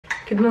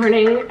Good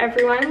morning,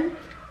 everyone.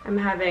 I'm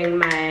having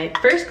my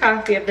first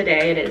coffee of the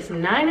day. It is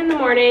 9 in the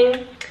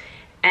morning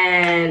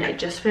and I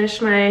just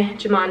finished my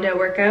Jamondo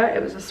workout.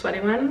 It was a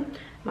sweaty one.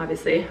 I'm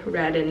obviously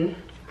red and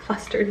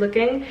flustered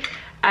looking.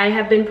 I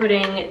have been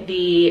putting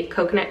the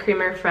coconut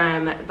creamer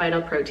from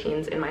Vital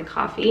Proteins in my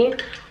coffee,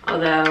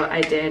 although I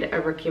did a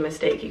rookie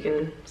mistake. You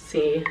can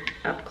see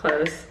up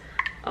close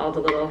all the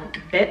little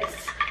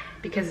bits,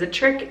 because the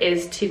trick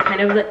is to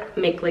kind of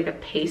make like a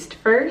paste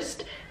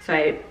first. So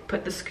I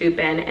put the scoop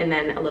in and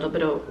then a little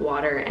bit of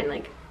water and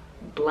like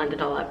blend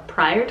it all up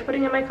prior to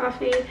putting in my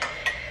coffee.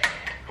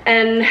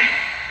 And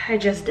I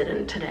just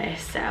didn't today,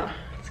 so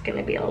it's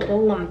gonna be a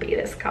little lumpy,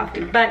 this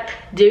coffee. But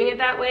doing it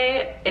that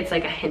way, it's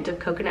like a hint of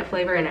coconut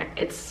flavor and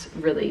it's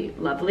really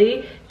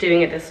lovely.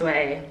 Doing it this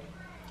way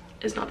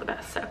is not the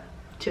best, so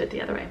do it the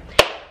other way.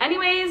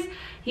 Anyways,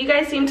 you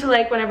guys seem to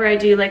like whenever I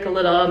do like a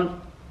little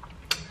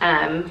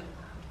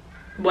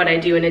what I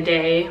do in a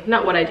day.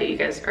 Not what I do, you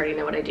guys already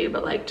know what I do,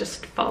 but like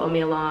just follow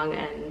me along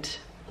and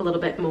a little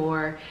bit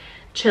more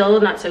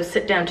chill, not so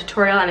sit down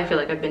tutorial. And I feel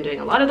like I've been doing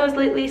a lot of those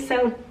lately,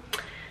 so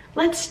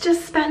let's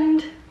just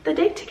spend the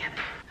day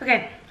together.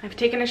 Okay, I've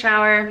taken a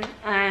shower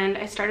and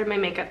I started my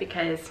makeup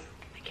because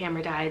my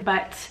camera died.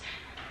 But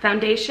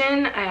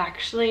foundation, I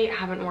actually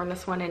haven't worn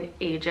this one in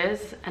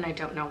ages and I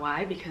don't know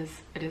why, because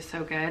it is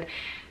so good.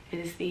 It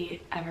is the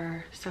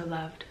Ever So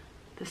Loved,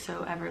 the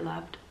So Ever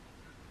Loved,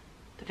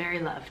 the very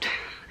loved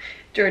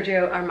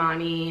Giorgio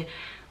Armani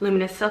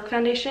Luminous Silk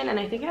Foundation, and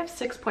I think I have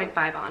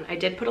 6.5 on. I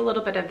did put a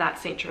little bit of that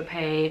Saint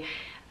Tropez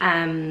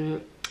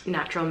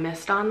Natural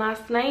Mist on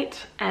last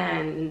night,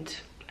 and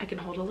I can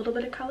hold a little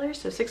bit of color,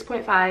 so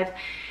 6.5.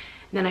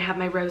 Then I have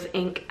my Rose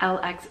Inc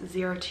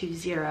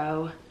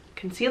LX020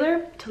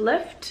 concealer to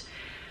lift,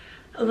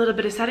 a little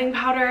bit of setting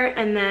powder,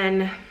 and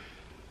then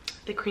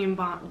the cream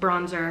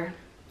bronzer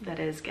that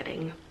is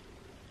getting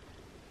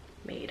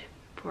made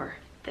for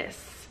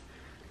this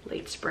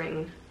late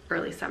spring,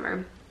 early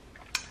summer.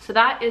 So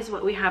that is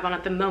what we have on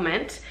at the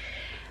moment.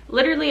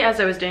 Literally as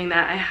I was doing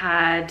that, I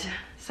had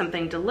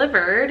something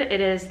delivered.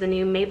 It is the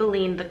new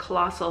Maybelline The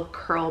Colossal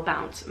Curl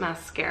Bounce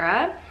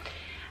Mascara.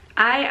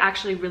 I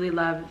actually really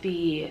love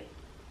the,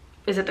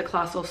 is it the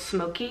Colossal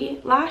Smoky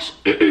Lash?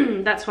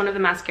 That's one of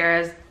the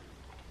mascaras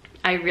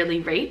I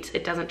really rate.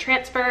 It doesn't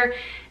transfer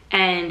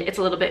and it's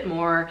a little bit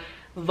more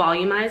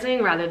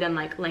volumizing rather than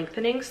like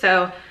lengthening.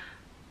 So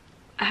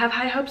I have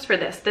high hopes for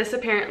this. This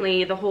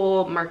apparently, the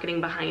whole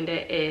marketing behind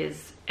it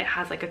is it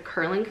has like a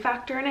curling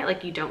factor in it.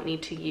 Like you don't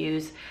need to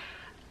use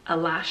a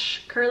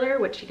lash curler,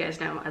 which you guys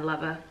know I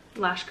love a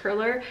lash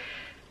curler.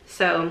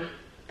 So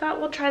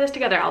thought we'll try this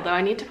together, although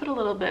I need to put a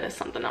little bit of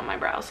something on my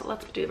brows. So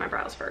let's do my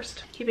brows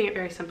first. Keeping it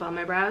very simple on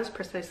my brows,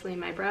 precisely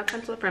my brow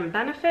pencil from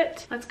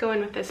Benefit. Let's go in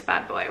with this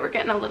bad boy. We're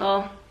getting a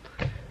little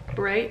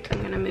bright.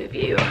 I'm gonna move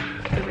you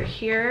over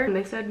here. And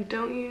they said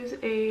don't use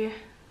a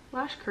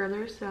lash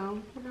curler,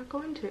 so we're not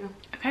going to.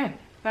 Okay,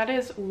 that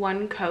is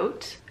one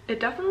coat. It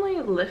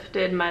definitely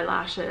lifted my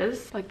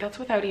lashes. Like that's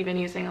without even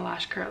using a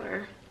lash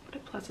curler. What a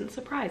pleasant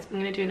surprise. I'm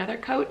gonna do another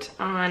coat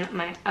on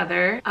my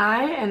other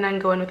eye and then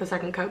go in with the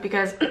second coat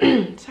because,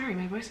 sorry,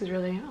 my voice is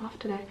really off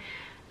today.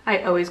 I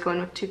always go in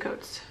with 2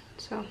 coats,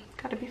 so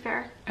gotta be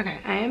fair. Okay,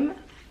 I am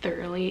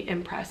thoroughly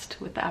impressed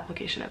with the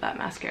application of that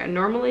mascara.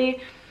 Normally,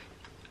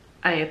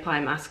 I apply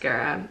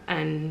mascara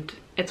and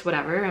it's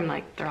whatever. I'm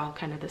like, they're all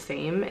kind of the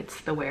same.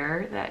 It's the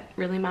wear that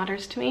really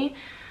matters to me.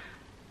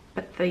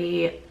 But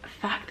the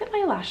fact that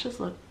my lashes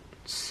look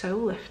so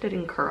lifted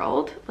and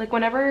curled, like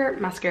whenever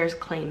mascaras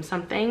claim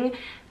something,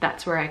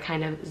 that's where I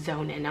kind of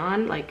zone in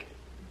on. Like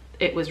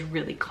it was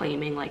really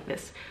claiming like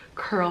this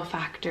curl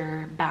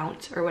factor,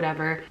 bounce or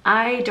whatever.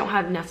 I don't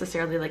have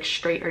necessarily like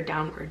straight or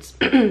downwards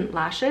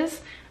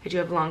lashes. I do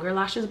have longer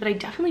lashes, but I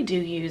definitely do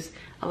use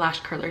a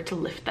lash curler to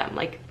lift them.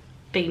 Like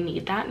they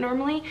need that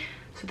normally.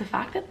 So the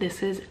fact that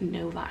this is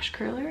no lash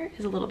curler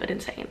is a little bit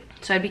insane.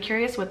 So I'd be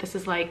curious what this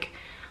is like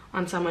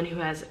on someone who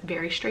has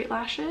very straight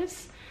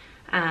lashes,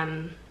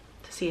 to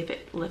see if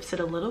it lifts it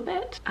a little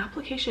bit.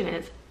 Application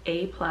is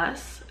A+.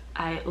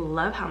 I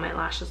love how my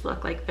lashes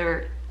look. Like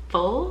they're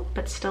full,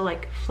 but still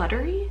like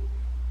fluttery.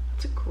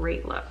 It's a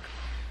great look.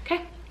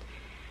 Okay,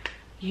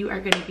 you are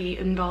gonna be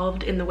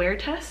involved in the wear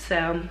test,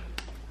 so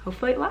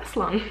hopefully it lasts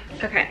long.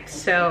 Okay,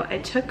 so I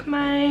took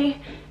my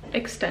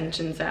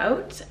extensions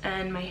out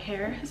and my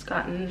hair has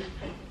gotten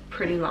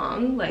pretty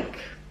long. Like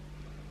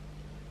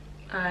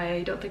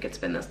I don't think it's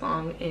been this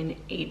long in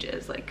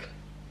ages. Like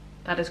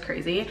that is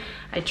crazy.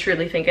 I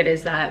truly think it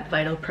is that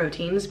Vital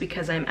Proteins,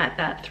 because I'm at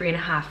that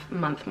 3.5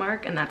 month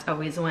mark and that's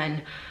always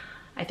when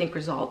I think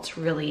results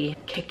really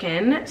kick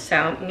in. So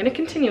I'm gonna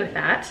continue with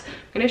that.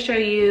 I'm gonna show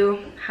you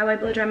how I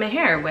blow dry my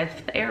hair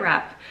with the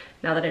Airwrap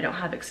now that I don't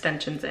have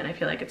extensions in. I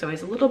feel like it's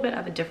always a little bit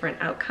of a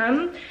different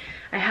outcome.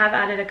 I have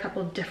added a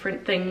couple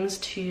different things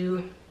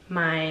to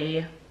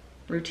my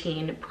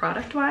routine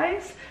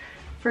product-wise.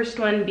 First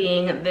one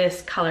being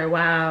this Color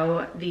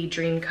Wow, the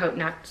Dream Coat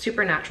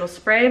Super Natural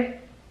Spray.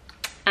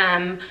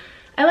 I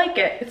like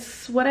it.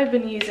 It's what I've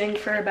been using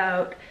for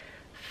about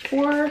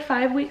 4 or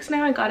 5 weeks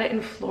now. I got it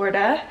in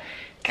Florida.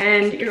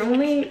 and you're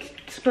only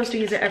supposed to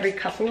use it every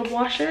couple of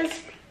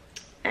washes,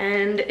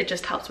 and it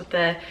just helps with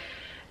the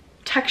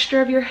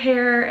texture of your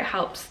hair. It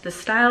helps the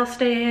style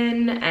stay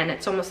in, and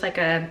it's almost like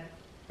a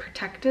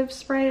protective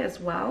spray as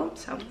well,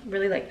 so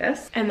really like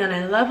this. And then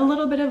I love a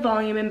little bit of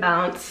volume and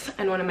bounce,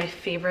 and one of my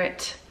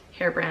favorite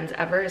hair brands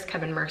ever is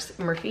Kevin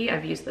Murphy.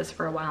 I've used this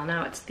for a while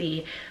now. It's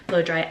the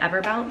Blow Dry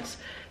Ever Bounce.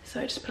 So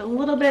I just put a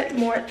little bit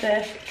more at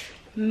the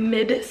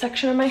mid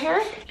section of my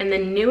hair. And the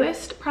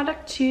newest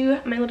product to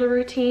my little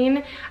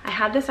routine, I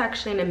had this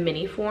actually in a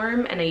mini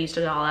form and I used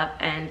it all up,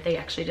 and they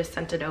actually just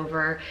sent it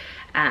over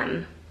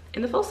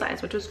in the full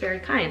size, which was very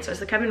kind. So it's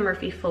the Kevin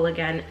Murphy Full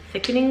Again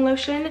Thickening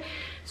Lotion.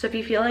 So if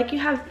you feel like you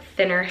have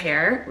thinner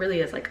hair, it really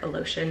is like a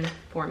lotion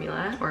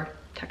formula or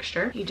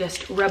texture. You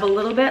just rub a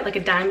little bit, like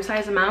a dime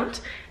size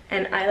amount,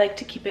 and I like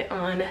to keep it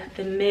on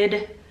the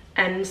mid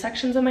end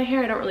sections of my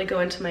hair. I don't really go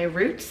into my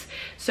roots.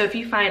 So if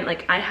you find,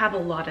 like, I have a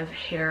lot of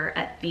hair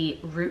at the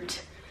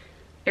root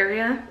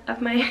area of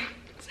my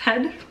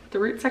head, the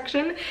root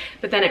section,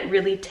 but then it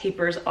really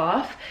tapers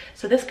off.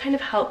 So this kind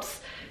of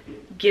helps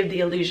give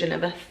the illusion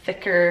of a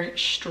thicker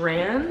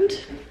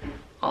strand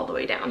all the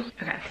way down.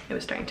 Okay, it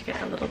was starting to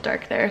get a little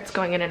dark there. It's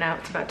going in and out.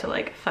 It's about to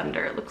like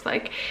thunder, it looks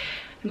like.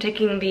 I'm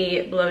taking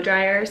the blow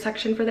dryer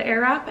section for the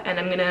Airwrap, and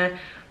I'm gonna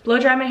blow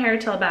dry my hair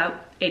till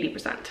about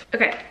 80%.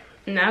 Okay,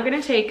 now I'm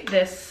gonna take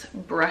this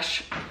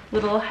brush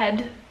little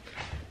head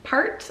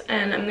part,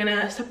 and I'm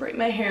gonna separate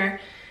my hair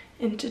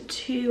into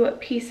 2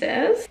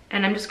 pieces,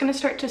 and I'm just gonna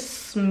start to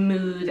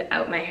smooth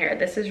out my hair.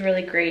 This is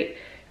really great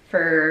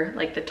for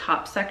like the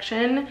top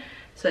section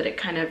so that it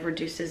kind of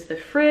reduces the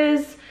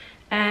frizz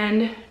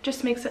and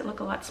just makes it look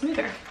a lot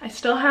smoother. I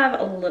still have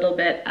a little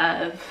bit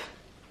of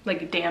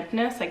like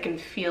dampness. I can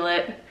feel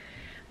it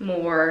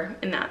more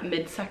in that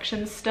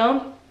midsection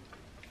still.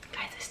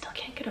 Guys, I still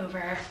can't get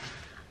over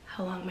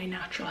how long my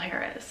natural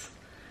hair is.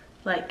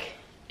 Like,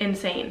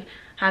 insane.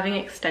 Having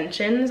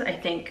extensions, I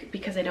think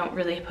because I don't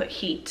really put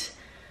heat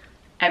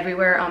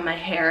everywhere on my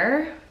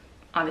hair,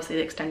 obviously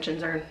the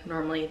extensions are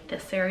normally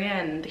this area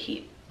and the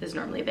heat is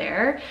normally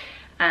there,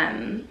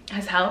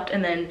 has helped.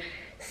 And then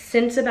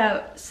since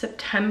about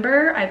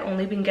September, I've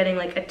only been getting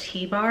like a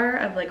T-bar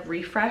of like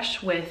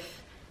refresh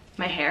with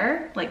my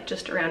hair, like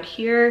just around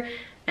here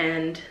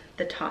and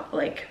the top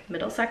like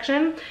middle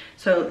section.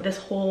 So this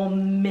whole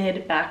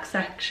mid back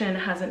section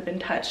hasn't been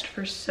touched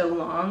for so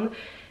long.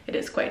 It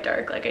is quite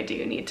dark. Like, I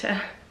do need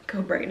to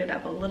go brighten it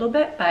up a little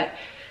bit, but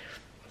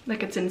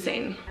like, it's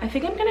insane. I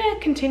think I'm gonna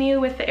continue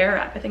with the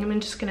Airwrap. I think I'm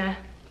just gonna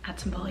add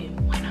some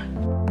volume. Why not?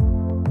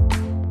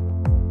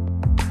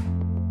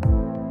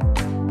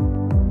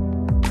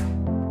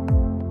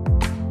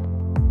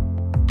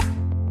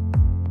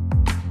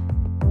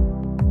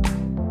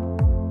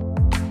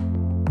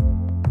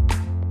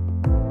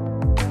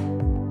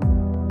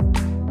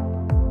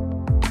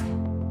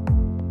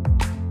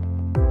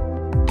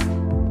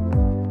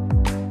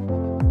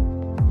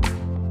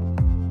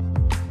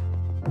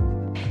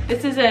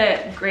 This is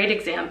a great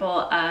example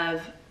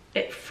of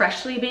it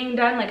freshly being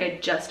done. Like, I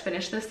just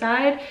finished this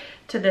side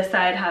to this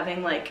side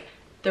having like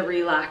the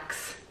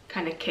relax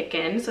kind of kick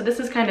in. So this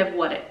is kind of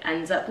what it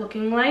ends up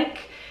looking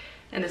like.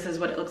 And this is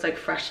what it looks like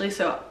freshly.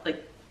 So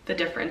like the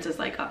difference is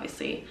like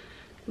obviously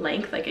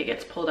length, like it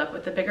gets pulled up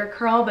with the bigger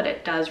curl, but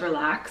it does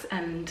relax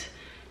and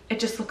it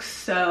just looks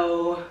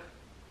so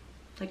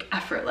like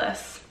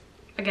effortless.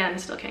 Again,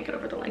 still can't get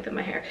over the length of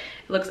my hair.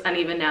 It looks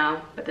uneven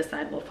now, but this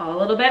side will fall a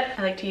little bit.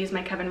 I like to use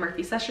my Kevin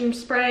Murphy Session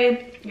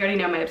Spray. You already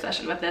know my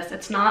obsession with this.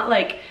 It's not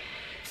like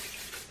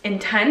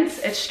intense,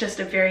 it's just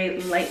a very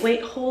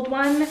lightweight hold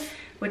one,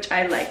 which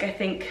I like. I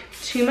think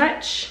too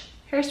much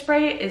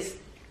hairspray is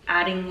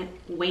adding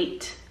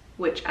weight,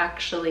 which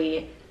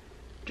actually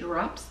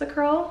drops the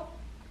curl.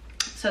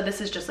 So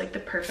this is just like the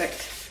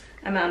perfect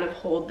amount of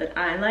hold that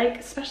I like,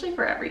 especially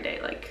for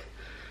everyday, like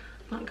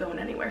not going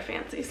anywhere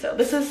fancy. So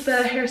this is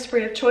the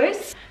hairspray of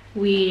choice.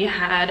 We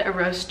had a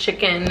roast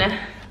chicken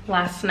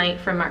last night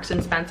from Marks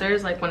and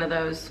Spencer's, like one of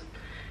those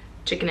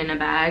chicken in a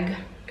bag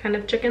kind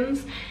of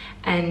chickens.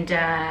 And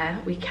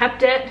we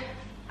kept it.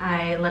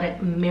 I let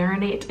it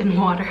marinate in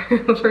water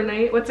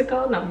overnight. What's it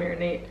called? Not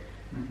marinate.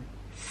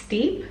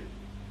 Steep?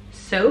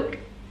 Soak?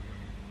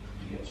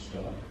 You get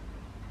stock.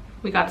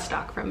 We got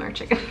stock from our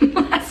chicken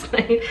last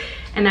night.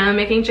 And now I'm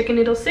making chicken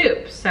noodle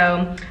soup.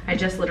 So I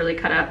just literally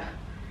cut up,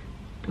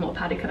 well,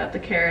 Patty cut up the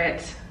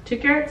carrot, 2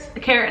 carrots, a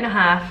carrot and a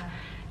half,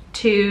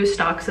 2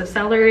 stalks of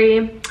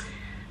celery,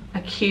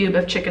 a cube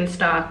of chicken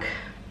stock,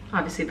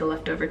 obviously the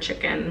leftover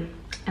chicken,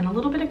 and a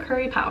little bit of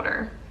curry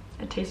powder.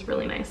 It tastes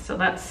really nice. So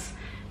that's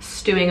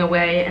stewing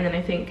away. And then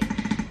I think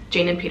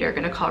Jane and Peter are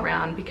gonna call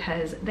around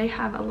because they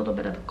have a little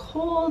bit of a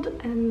cold,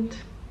 and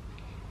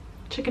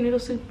chicken noodle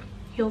soup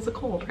heals a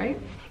cold, right?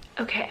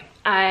 Okay,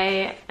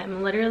 I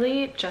am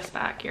literally just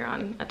back. You're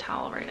on a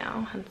towel right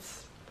now,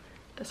 hence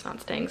it's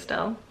not staying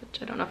still,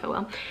 which I don't know if it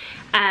will.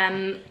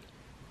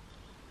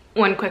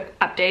 One quick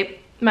update.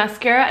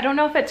 Mascara, I don't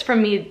know if it's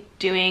from me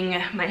doing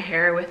my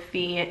hair with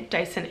the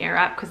Dyson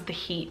Airwrap because the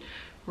heat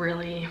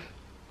really,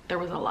 there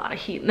was a lot of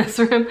heat in this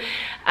room.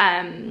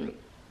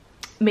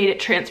 made it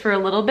transfer a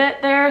little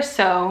bit there,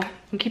 so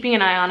I'm keeping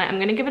an eye on it. I'm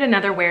gonna give it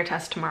another wear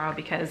test tomorrow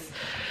because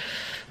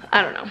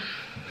I don't know.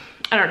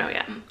 I don't know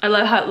yet. I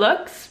love how it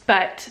looks,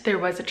 but there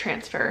was a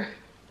transfer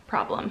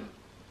problem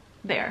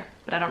there,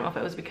 but I don't know if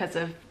it was because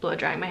of blow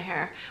drying my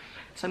hair,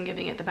 so I'm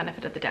giving it the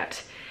benefit of the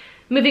doubt.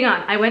 Moving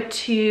on, I went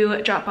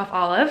to drop off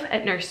Olive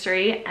at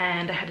nursery,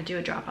 and I had to do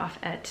a drop off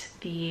at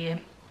the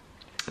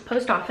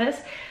post office.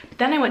 But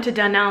then I went to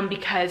Dunelm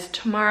because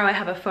tomorrow I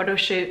have a photo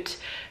shoot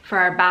for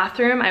our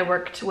bathroom. I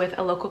worked with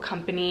a local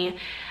company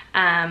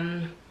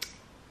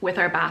with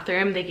our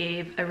bathroom. They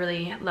gave a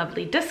really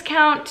lovely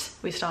discount.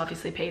 We still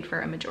obviously paid for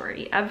a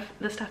majority of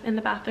the stuff in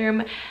the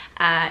bathroom,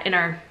 in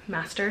our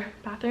master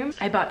bathroom.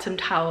 I bought some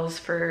towels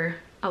for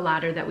a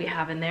ladder that we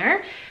have in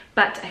there,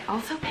 but I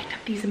also picked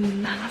up these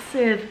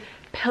massive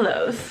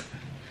pillows.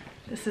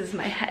 This is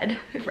my head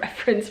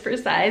reference for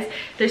size.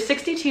 They're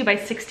 62 by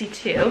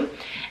 62,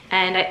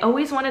 and I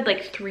always wanted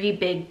like 3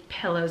 big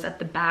pillows at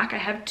the back. I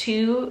have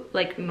 2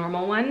 like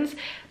normal ones,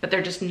 but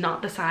they're just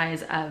not the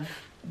size of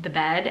the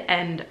bed,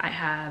 and I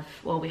have,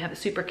 well, we have a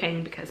super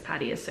king because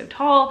Patty is so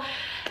tall,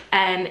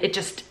 and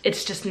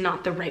it's just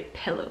not the right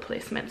pillow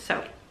placement.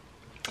 So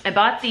I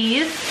bought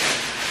these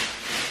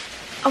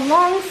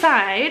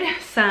alongside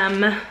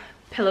some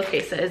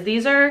pillowcases.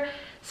 These are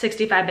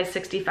 65 by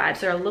 65,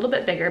 so they're a little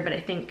bit bigger, but I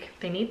think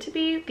they need to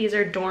be. These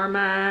are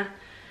Dorma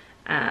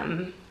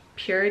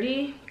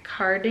Purity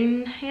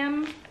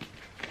Cardingham.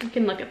 You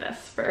can look at this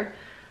for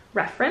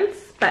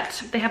reference,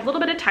 but they have a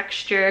little bit of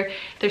texture.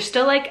 They're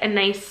still like a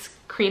nice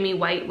creamy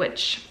white,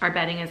 which our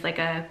bedding is like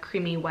a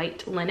creamy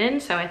white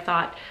linen, so I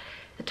thought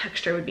the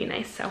texture would be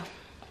nice, so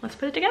let's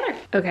put it together.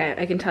 Okay,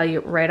 I can tell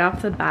you right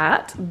off the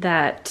bat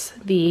that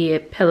the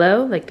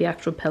pillow, like the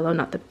actual pillow,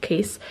 not the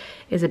case,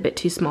 is a bit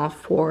too small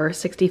for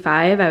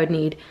 65. I would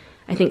need,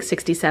 I think,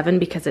 67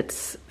 because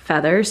it's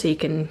feather, so you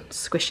can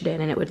squish it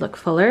in and it would look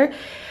fuller.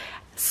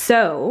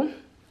 So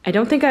I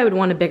don't think I would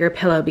want a bigger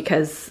pillow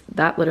because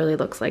that literally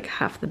looks like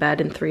half the bed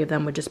and 3 of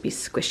them would just be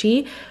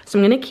squishy. So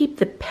I'm gonna keep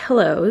the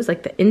pillows,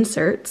 like the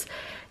inserts.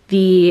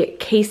 The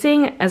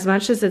casing, as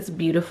much as it's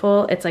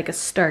beautiful, it's like a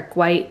stark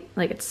white,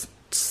 like it's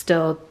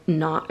still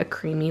not a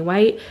creamy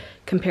white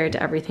compared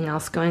to everything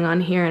else going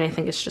on here, and I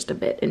think it's just a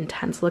bit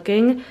intense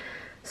looking.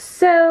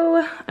 So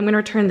I'm gonna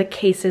return the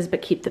cases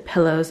but keep the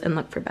pillows and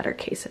look for better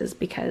cases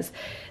because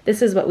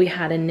this is what we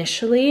had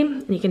initially.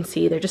 And you can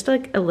see they're just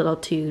like a little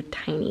too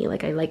tiny.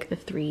 Like I like the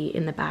 3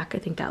 in the back. I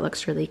think that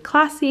looks really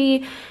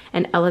classy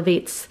and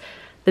elevates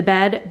the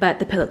bed, but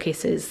the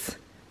pillowcases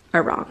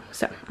are wrong.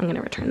 So I'm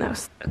gonna return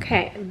those.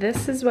 Okay,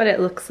 this is what it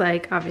looks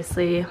like.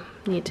 Obviously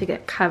need to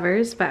get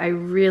covers, but I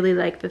really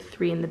like the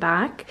 3 in the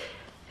back.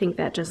 I think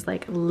that just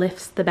like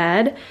lifts the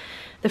bed.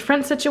 The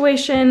front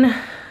situation,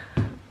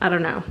 I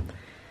don't know.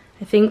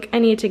 I think I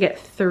need to get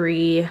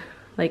 3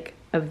 like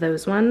of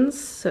those ones,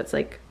 so it's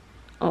like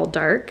all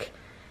dark.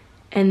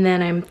 And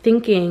then I'm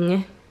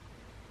thinking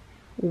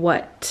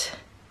what,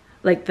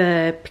 like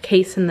the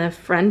case in the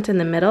front and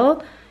the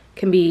middle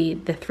can be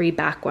the 3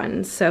 back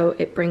ones, so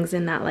it brings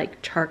in that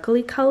like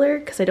charcoaly color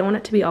because I don't want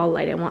it to be all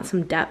light. I want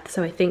some depth,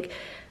 so I think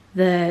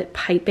the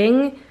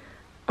piping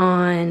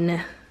on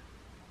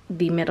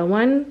the middle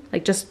one,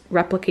 like just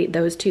replicate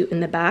those 2 in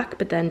the back,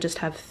 but then just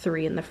have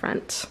 3 in the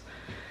front.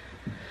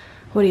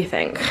 What do you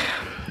think?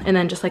 And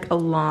then just like a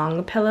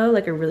long pillow,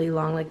 like a really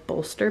long like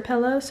bolster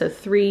pillow. So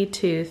 3,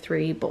 2,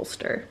 3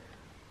 bolster.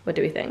 What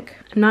do we think?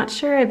 I'm not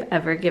sure I've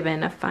ever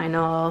given a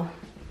final,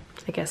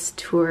 I guess,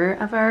 tour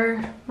of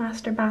our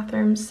master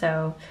bathroom,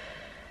 so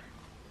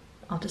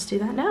I'll just do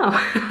that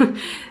now.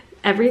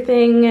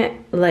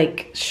 Everything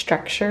like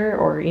structure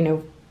or, you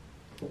know,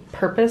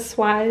 purpose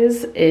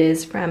wise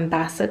is from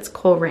Bassett's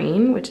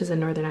Coleraine, which is a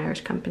Northern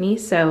Irish company.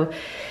 So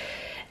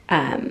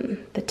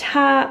the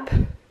tap,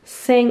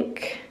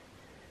 sink,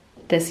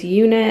 this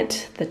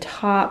unit, the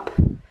top,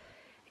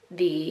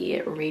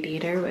 the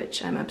radiator,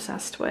 which I'm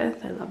obsessed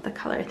with. I love the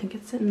color. I think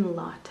it's in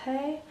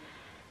latte.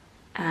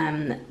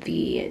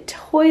 The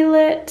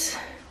toilet,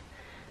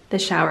 the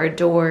shower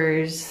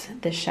doors,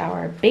 the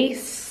shower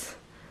base,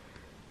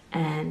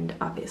 and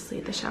obviously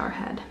the shower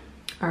head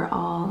are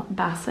all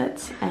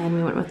Bassett's, and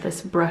we went with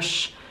this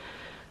brush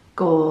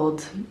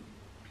gold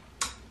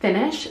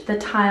finish. The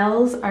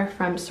tiles are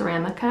from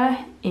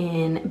Ceramica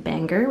in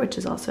Bangor, which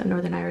is also a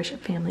Northern Irish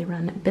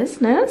family-run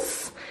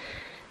business.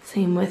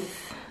 Same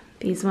with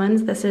these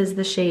ones. This is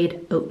the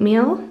shade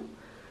Oatmeal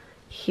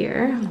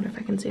here. I wonder if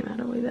I can zoom out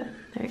a little bit.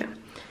 There you go.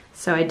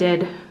 So I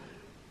did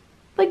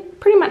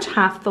like pretty much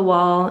half the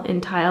wall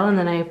in tile, and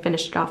then I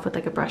finished it off with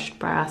like a brushed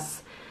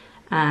brass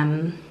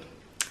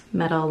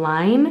metal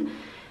line.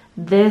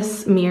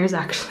 This mirror is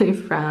actually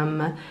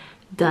from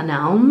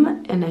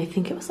Dunelm, and I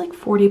think it was like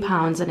 40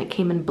 pounds, and it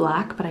came in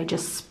black, but I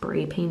just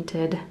spray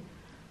painted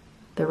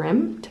the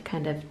rim to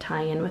kind of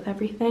tie in with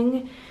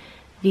everything.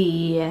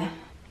 The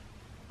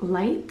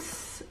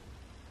lights,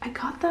 I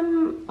got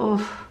them,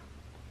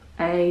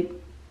 I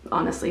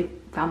honestly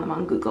found them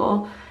on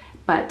Google,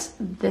 but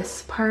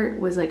this part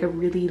was like a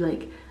really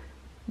like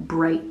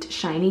bright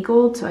shiny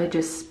gold, so I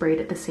just sprayed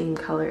it the same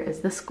color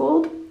as this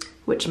gold.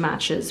 which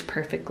matches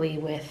perfectly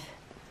with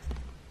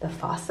the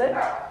faucet,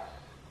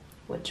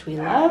 which we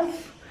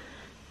love.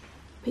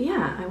 But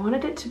yeah, I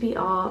wanted it to be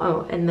all,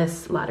 oh, and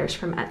this ladder's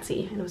from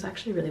Etsy, and it was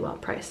actually really well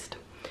priced.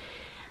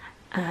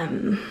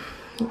 I'll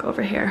go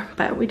over here,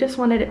 but we just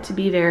wanted it to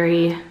be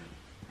very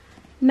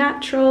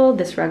natural.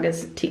 This rug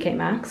is TK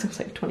Maxx, it's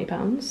like 20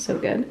 pounds, so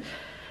good.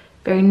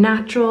 Very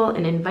natural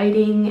and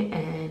inviting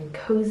and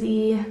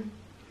cozy,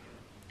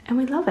 and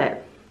we love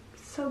it.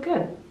 So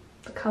good.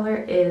 The color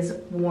is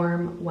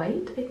warm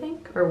white, I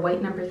think, or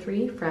white number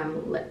 3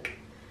 from Lick,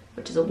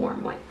 which is a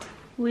warm white.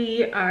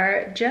 We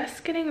are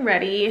just getting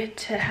ready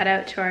to head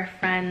out to our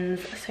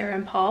friends Sarah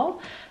and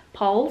Paul's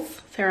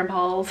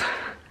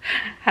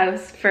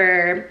house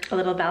for a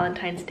little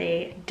Valentine's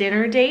Day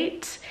dinner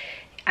date.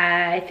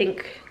 I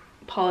think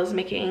Paul is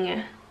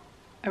making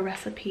a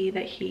recipe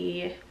that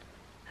he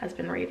has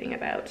been raving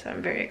about, so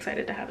I'm very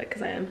excited to have it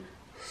because I am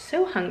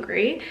so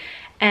hungry.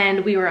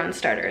 And we were on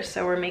starters,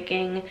 so we're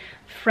making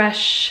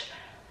fresh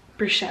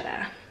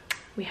bruschetta.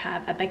 We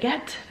have a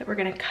baguette that we're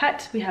gonna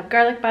cut. We have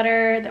garlic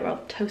butter that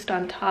we'll toast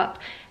on top.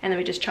 And then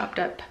we just chopped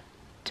up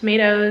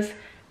tomatoes,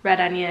 red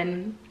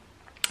onion,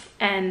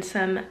 and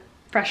some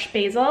fresh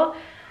basil,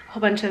 a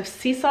whole bunch of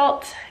sea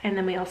salt, and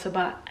then we also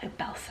bought a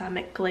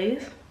balsamic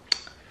glaze.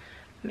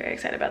 I'm very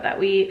excited about that.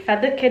 We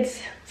fed the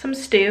kids some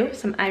stew,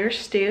 some Irish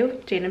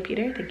stew. Jane and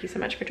Peter, thank you so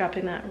much for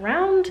dropping that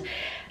around.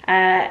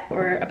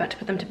 We're about to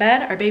put them to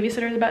bed. Our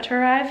babysitter is about to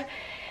arrive.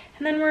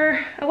 And then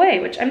we're away,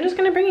 which I'm just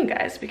gonna bring you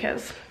guys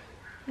because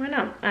why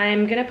not?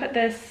 I'm gonna put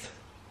this,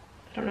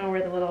 I don't know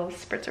where the little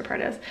spritzer part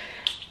is,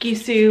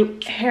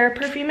 Gisou hair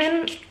perfume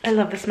in. I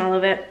love the smell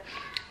of it.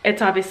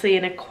 It's obviously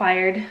an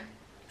acquired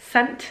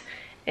scent.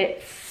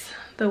 It's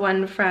the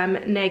one from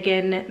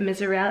Megan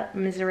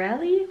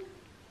Miserelli.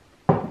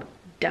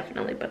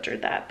 Definitely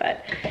butchered that,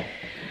 but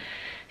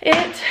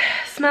it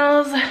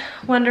smells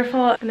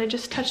wonderful. And I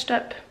just touched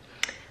up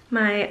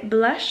my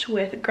blush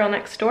with Girl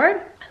Next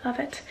Door. I love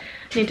it.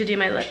 I need to do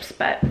my lips,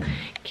 but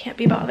can't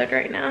be bothered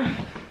right now.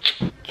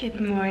 Good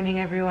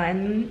morning,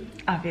 everyone.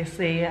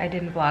 Obviously, I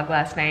didn't vlog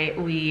last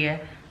night. We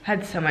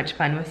had so much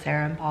fun with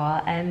Sarah and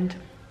Paul, and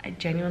I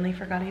genuinely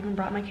forgot I even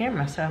brought my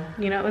camera, so,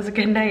 you know, it was a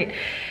good night.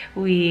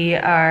 We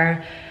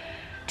are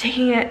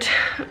taking it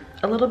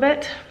a little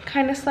bit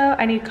kind of slow.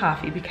 I need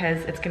coffee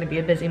because it's gonna be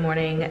a busy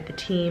morning. The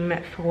team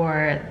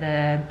for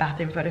the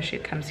bathroom photo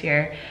shoot comes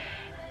here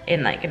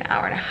in like an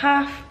hour and a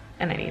half,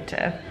 and I need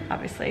to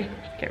obviously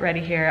get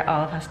ready here.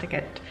 All of us to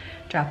get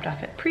dropped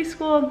off at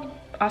preschool.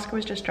 Oscar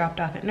was just dropped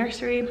off at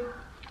nursery.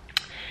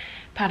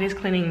 Patty's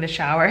cleaning the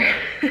shower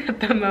at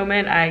the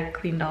moment. I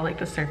cleaned all like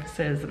the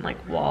surfaces and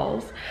like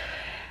walls.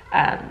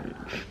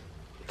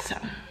 So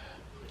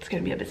it's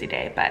gonna be a busy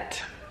day,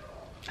 but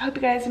I hope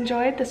you guys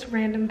enjoyed this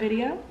random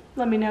video.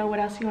 Let me know what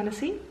else you want to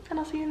see, and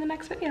I'll see you in the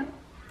next video.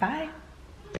 Bye.